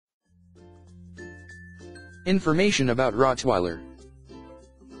Information about Rottweiler.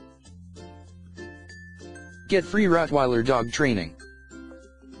 Get free Rottweiler dog training.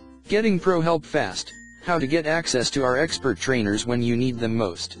 Getting pro help fast. How to get access to our expert trainers when you need them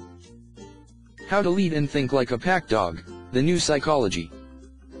most. How to lead and think like a pack dog, the new psychology.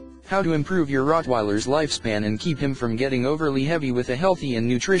 How to improve your Rottweiler's lifespan and keep him from getting overly heavy with a healthy and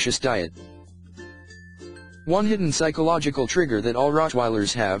nutritious diet. One hidden psychological trigger that all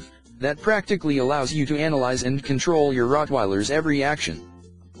Rottweilers have, that practically allows you to analyze and control your Rottweiler's every action.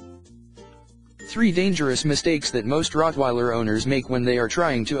 3 dangerous mistakes that most Rottweiler owners make when they are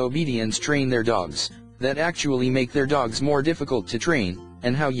trying to obedience train their dogs, that actually make their dogs more difficult to train,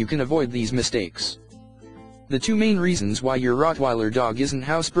 and how you can avoid these mistakes. The 2 main reasons why your Rottweiler dog isn't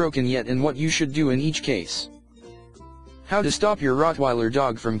housebroken yet and what you should do in each case. How to stop your Rottweiler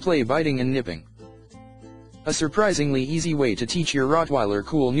dog from play biting and nipping. A surprisingly easy way to teach your Rottweiler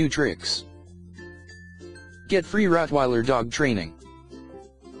cool new tricks. Get free Rottweiler dog training.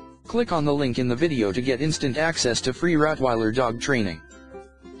 Click on the link in the video to get instant access to free Rottweiler dog training.